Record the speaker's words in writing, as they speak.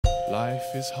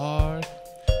Life is hard,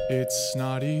 it's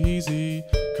not easy.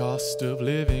 Cost of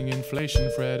living, inflation,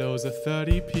 Fredo's a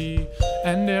 30p.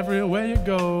 And everywhere you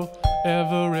go,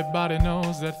 everybody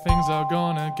knows that things are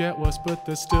gonna get worse, but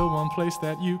there's still one place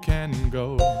that you can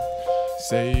go.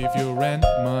 Save your rent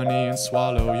money and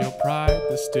swallow your pride.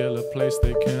 There's still a place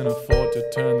they can afford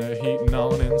to turn the heating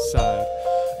on inside.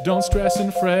 Don't stress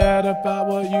and fret about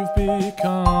what you've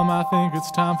become. I think it's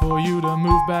time for you to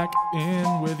move back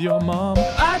in with your mom.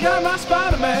 I got my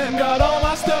Spider-Man, got all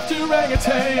my stuffed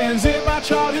orangutans in my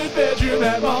childhood bedroom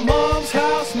at my mom's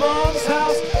house, mom's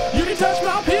house. You can touch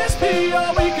my PSP or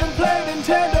we can play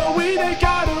Nintendo. We ain't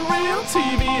got a real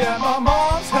TV at my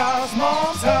mom's house,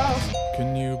 mom's house.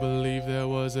 Can you believe there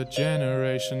was a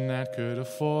generation that could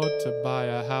afford to buy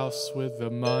a house with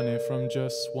the money from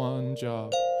just one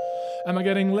job? Am I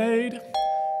getting laid?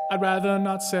 I'd rather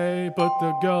not say, but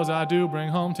the girls I do bring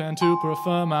home tend to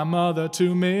prefer my mother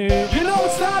to me. You know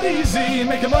it's not easy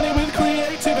making money with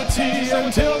creativity.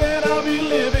 Until then I'll be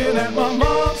living at my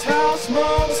mom's house,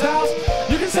 mom's house.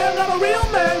 You can say I'm not a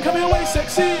real man, come here way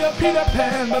sexy, a Peter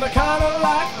Pan, but I kinda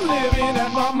like living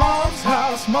at my mom's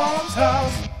house, mom's